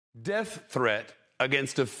Death threat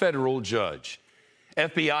against a federal judge.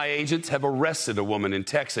 FBI agents have arrested a woman in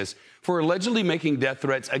Texas for allegedly making death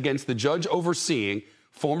threats against the judge overseeing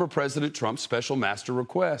former President Trump's special master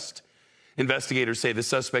request. Investigators say the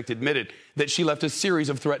suspect admitted that she left a series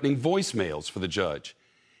of threatening voicemails for the judge.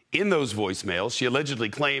 In those voicemails, she allegedly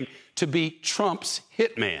claimed to be Trump's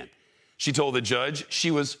hitman. She told the judge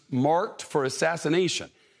she was marked for assassination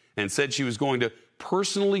and said she was going to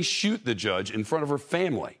personally shoot the judge in front of her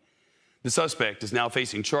family. The suspect is now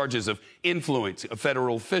facing charges of influencing a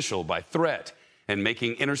federal official by threat and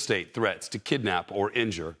making interstate threats to kidnap or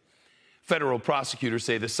injure. Federal prosecutors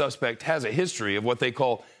say the suspect has a history of what they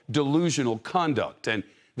call delusional conduct and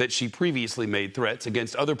that she previously made threats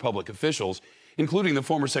against other public officials, including the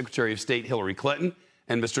former Secretary of State Hillary Clinton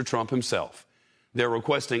and Mr. Trump himself. They're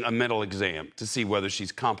requesting a mental exam to see whether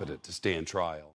she's competent to stand trial.